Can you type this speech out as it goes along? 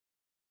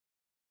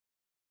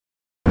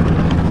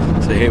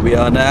So here we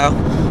are now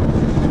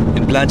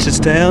in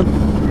Blanchardstown,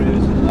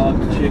 Cruising on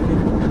the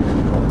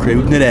chicken.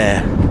 cruising it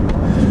air,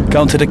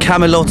 going to the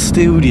Camelot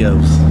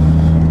Studios,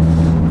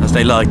 as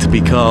they like to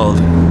be called.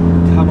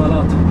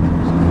 Camelot.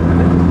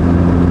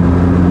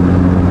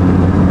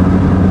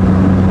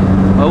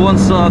 I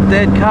once saw a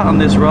dead cat on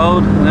this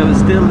road and it was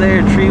still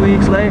there 3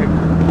 weeks later.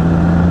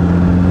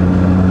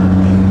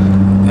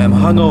 I'm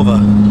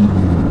hungover.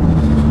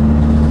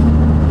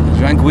 I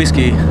drank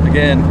whiskey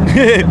again.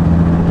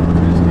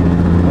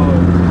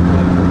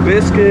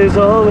 Whiskey's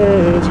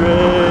always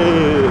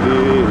ready.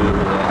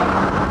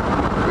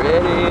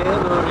 Ready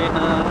every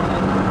night.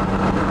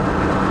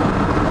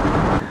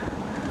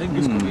 I think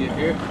this could be it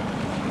here.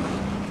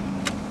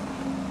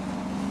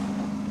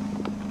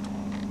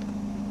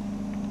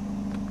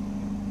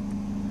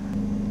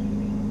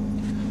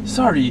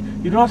 Sorry,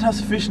 you don't have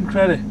sufficient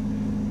credit.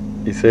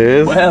 He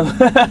says. Well,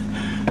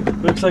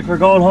 looks like we're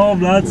going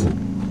home, lads.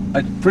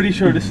 I'm pretty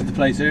sure this is the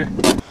place here.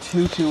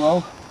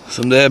 220.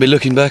 Someday I'll be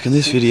looking back on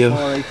this video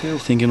 482.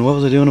 thinking, what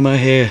was I doing to my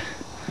hair?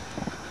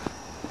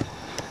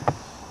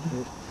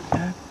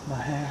 My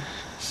hair.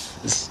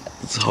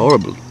 It's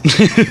horrible.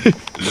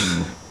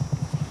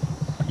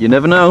 You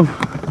never know.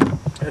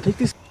 I think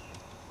this.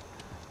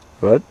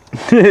 What?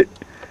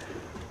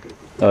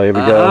 Oh, here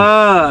we go.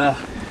 Ah!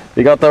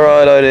 We got the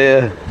right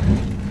idea.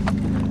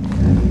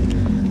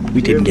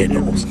 We didn't get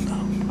lost.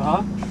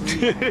 Huh?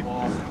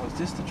 Was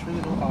this the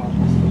Treanor?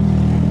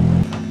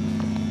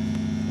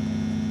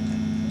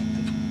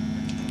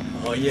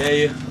 Oh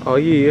yeah. Oh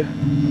yeah.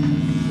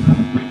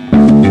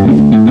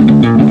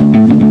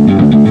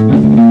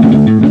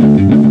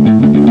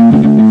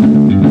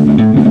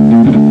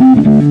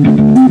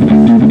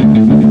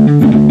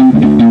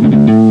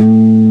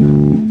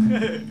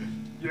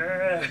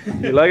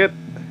 Yeah. You like it?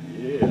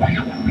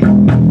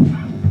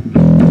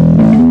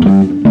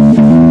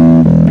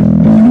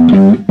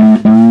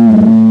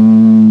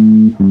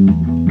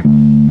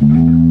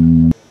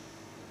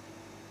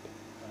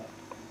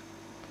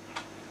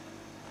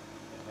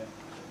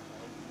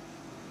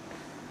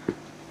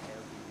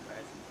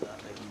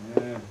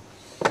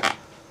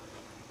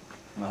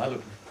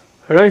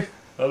 Alright.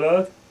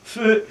 Hello.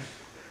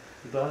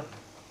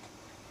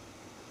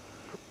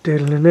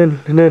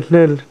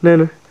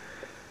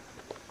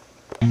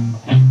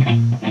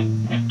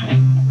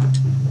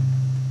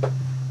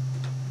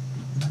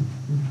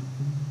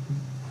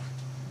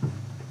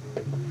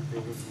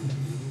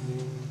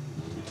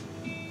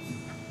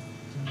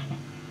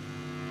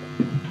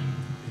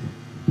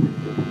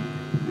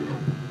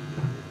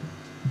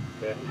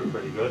 Yeah,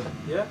 pretty good.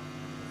 Yeah.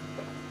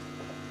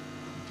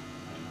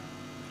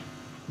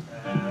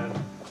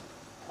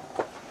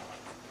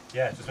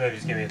 Yeah, just maybe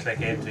just give me a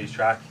click into each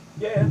track.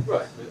 Yeah,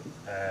 right.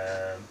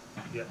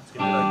 Yeah, just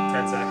give me like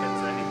 10 seconds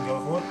and then you can go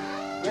for one.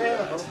 Yeah,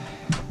 no problem.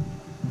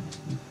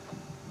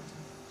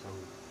 So,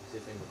 is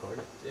it being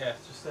recorded? Yeah,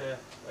 just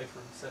wait for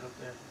him to set up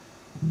there.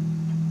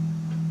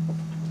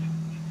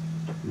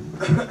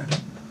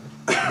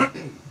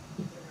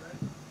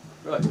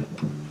 Right.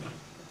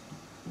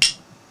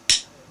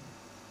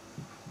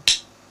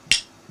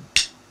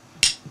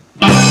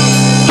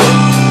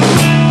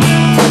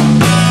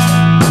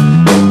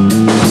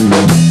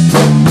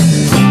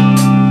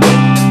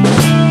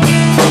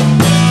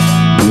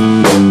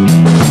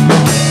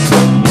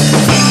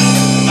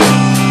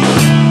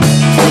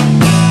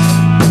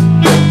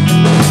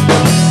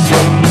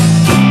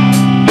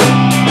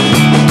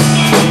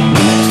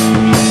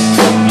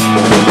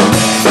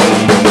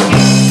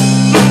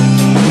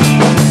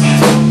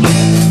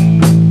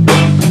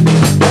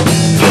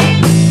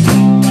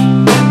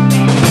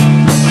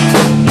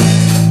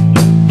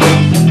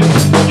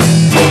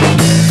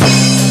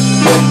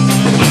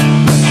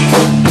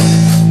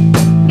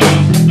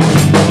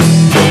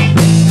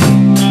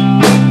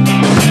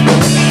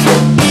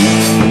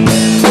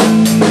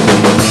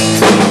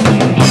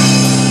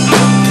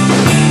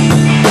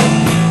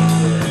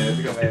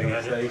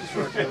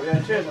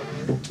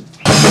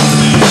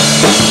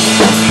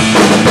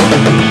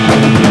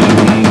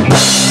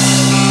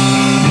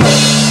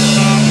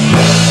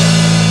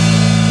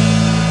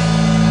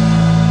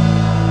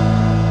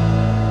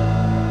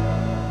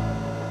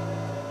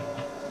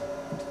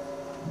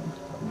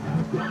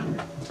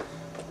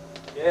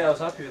 Yeah, I was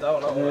happy with that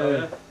one.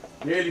 Yeah.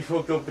 Nearly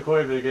fucked up the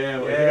coil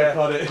again. Yeah. I think I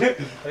caught it.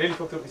 I really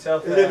fucked up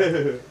myself.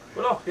 But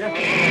no, yeah.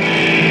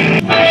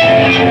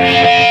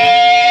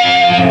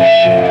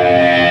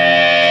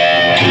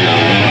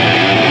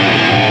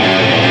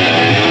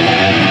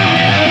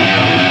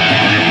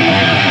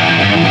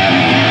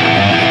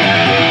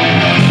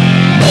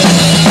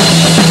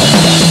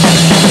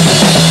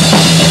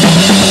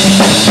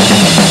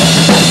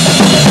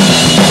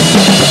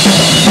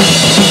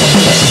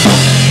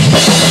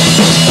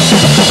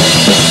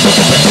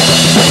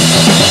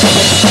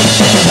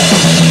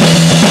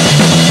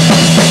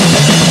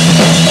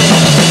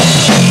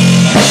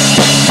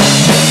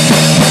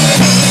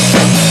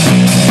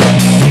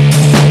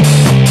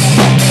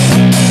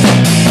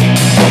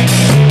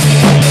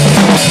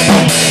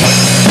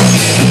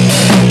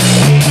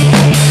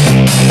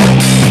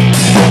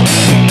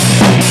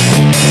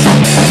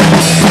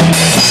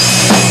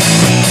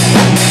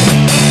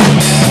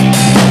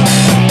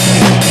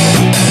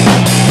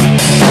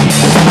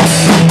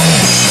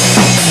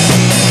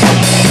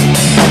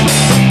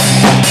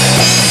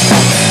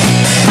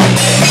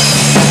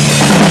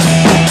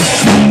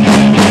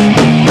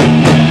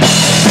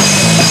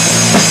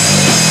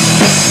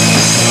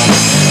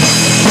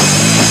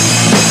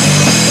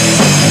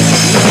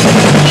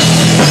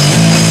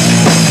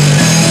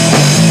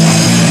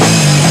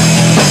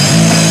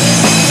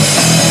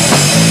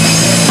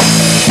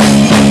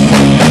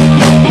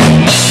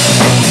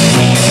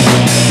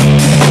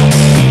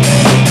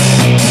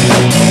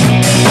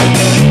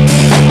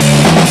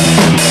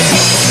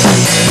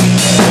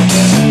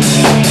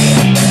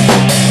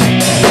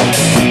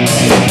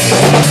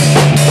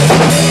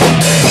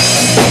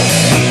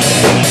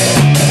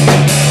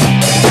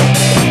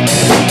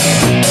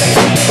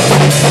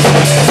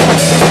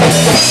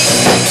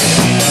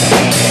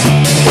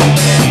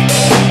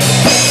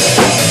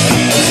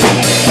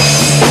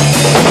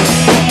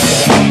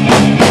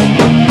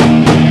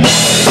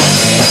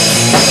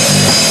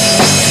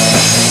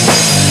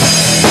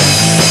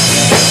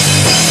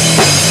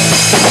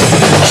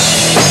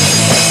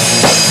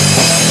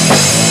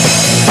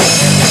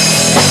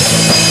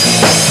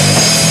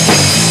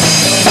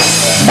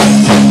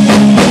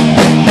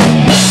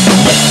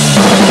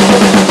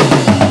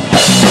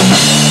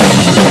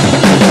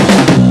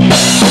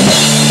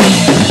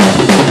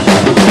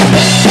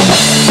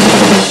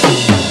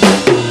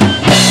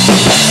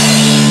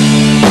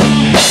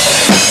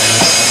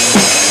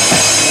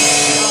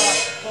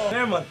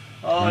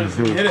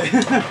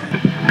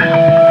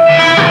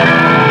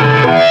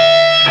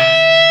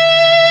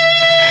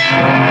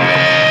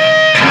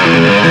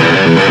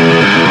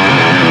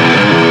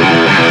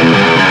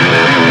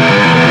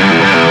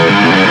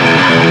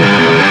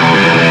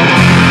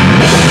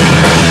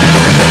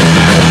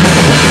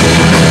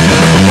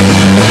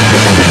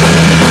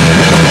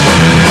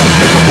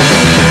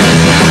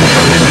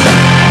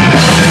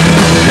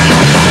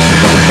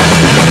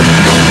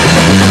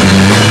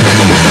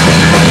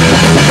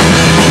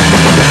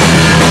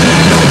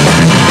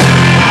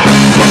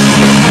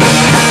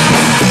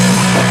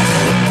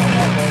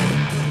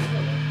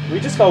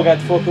 Go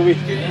get fuck a week.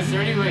 Is there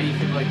any way you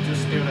could like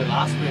just do the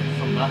last bit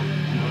from that? You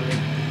know what I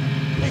mean?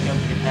 Like out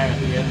the guitar at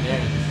the end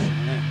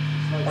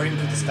there. Or even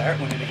do the start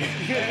one in again.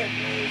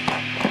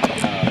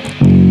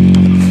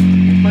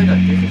 You play that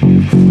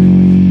different.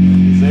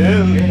 Is it?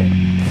 Yeah.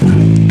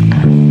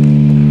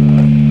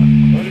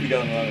 What have you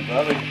going on with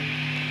that?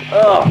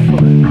 Oh,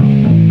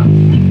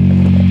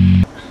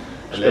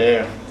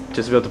 Hello.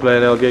 just about to play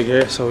an L gig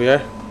here, so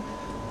yeah.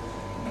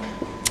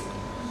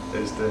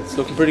 There's the, It's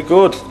looking pretty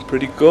good.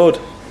 Pretty good.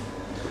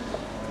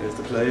 there's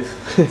the place.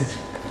 Take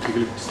a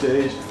look at the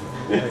stage.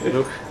 Yeah, good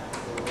look.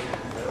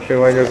 Sure,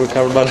 why you're a good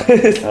cameraman.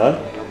 Huh?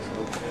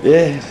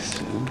 Yeah.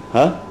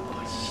 Huh?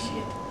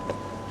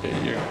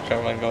 Yeah, your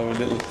cameraman going with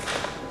little.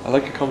 I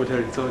like your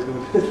commentary, it's always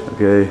good.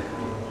 Okay.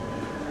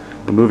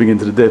 We're moving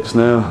into the dips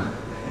now.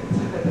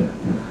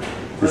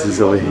 This is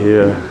over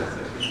here.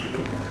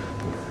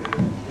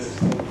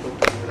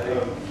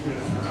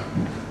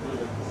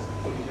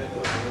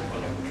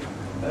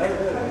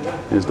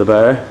 Here's the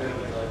bar.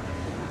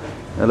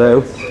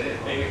 Hello.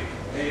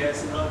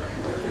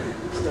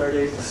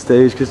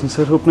 Stage getting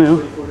set up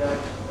now.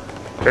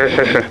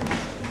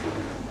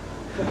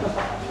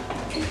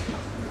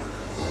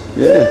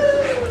 Yeah.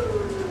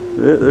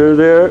 They're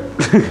there.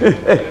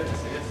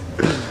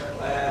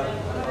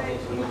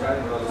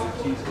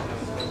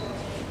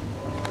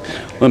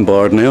 I'm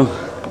bored now.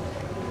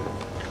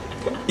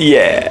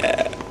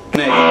 Yeah.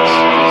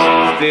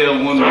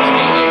 Still wondering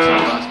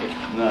basket.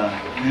 Nah.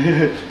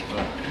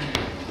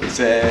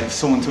 It's,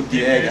 someone took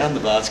the egg and the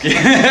basket.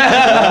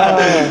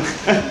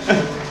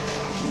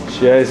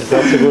 Jesus,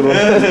 that's a good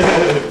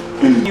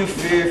one. You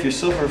fear if you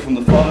suffer from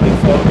the following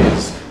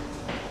phobias: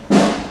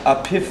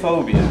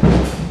 apiphobia,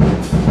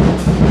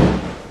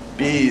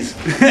 Bees.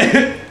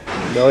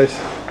 Nice.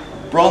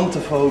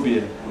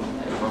 brontophobia,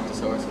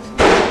 Brontosauruses.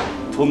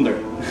 thunder,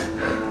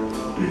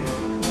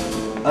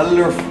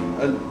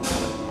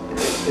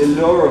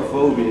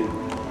 allurophobia,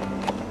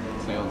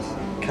 Snails.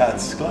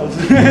 cats, close.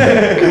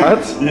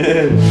 Cats?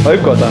 Yeah,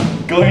 I've got that.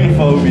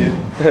 gynophobia,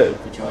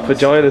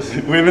 Vaginas.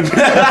 women,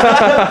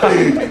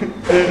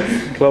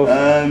 Close.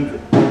 and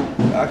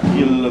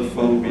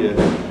aculophobia,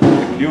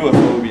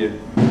 luophobia,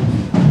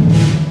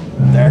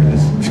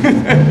 darkness.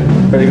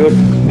 Very good.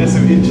 There's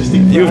some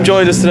interesting. You've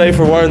joined us today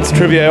for Warren's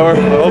Trivia Hour. I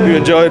hope you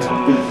enjoyed.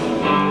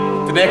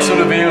 The next one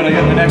will be when I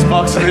get the next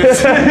box of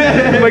this.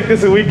 Make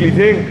this a weekly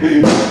thing.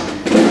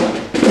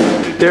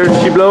 There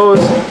she blows.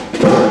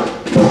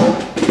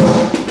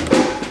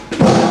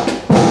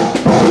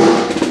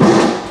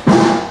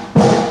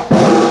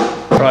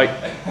 Right.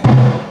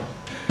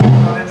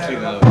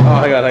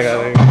 Oh, hang on.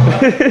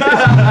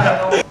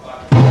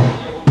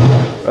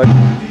 Right.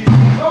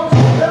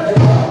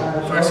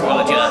 First of all,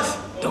 adjust.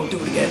 Don't do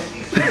it again.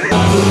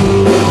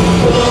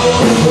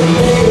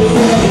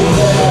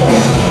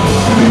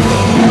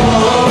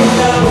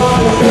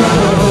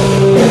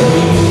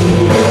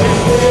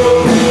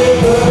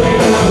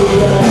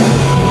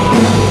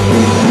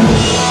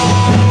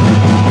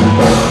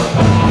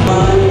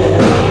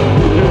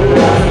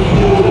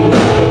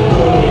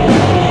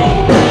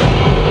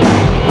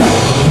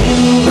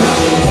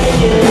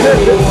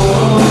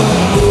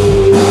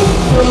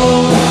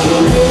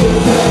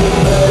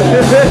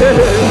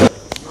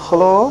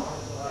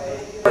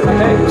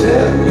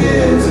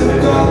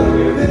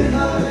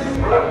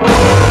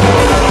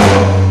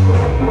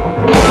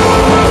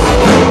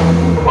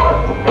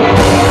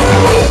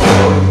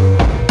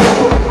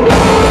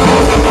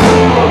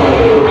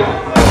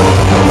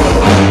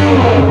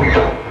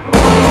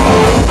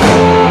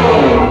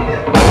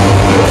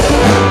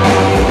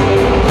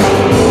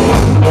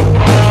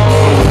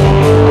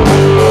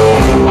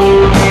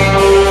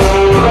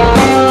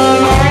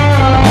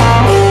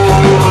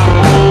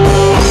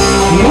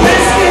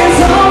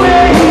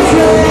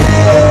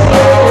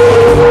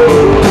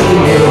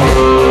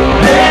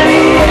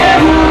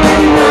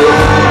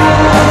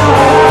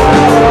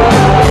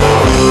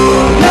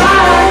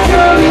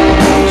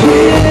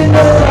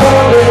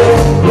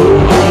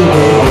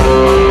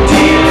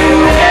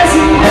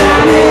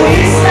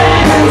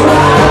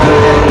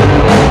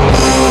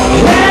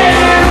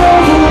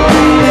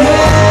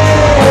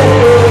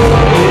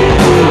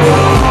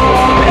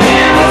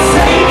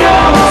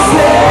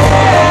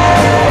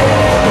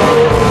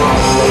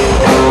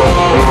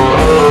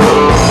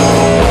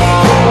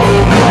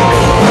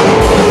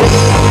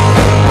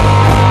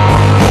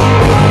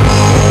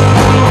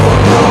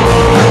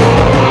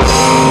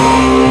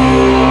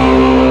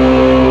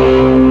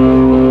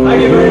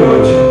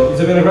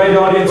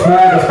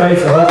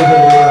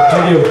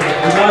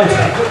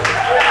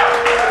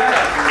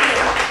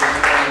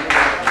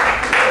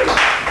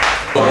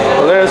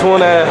 just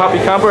one happy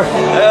camper.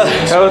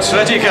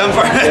 Sweaty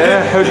camper.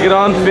 Yeah, how'd you get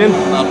on, Finn?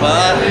 Not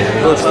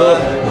bad. Good stuff.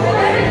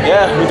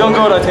 Yeah, we done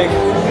good, I think.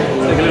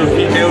 Take a little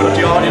peek out at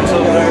the audience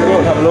over there.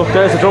 Go have a look.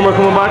 There's the drummer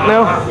coming back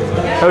now.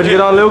 How'd you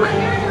get on, Luke?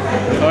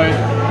 Tired.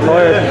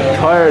 Tired.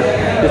 Tired.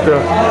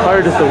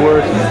 Tired is the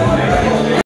word.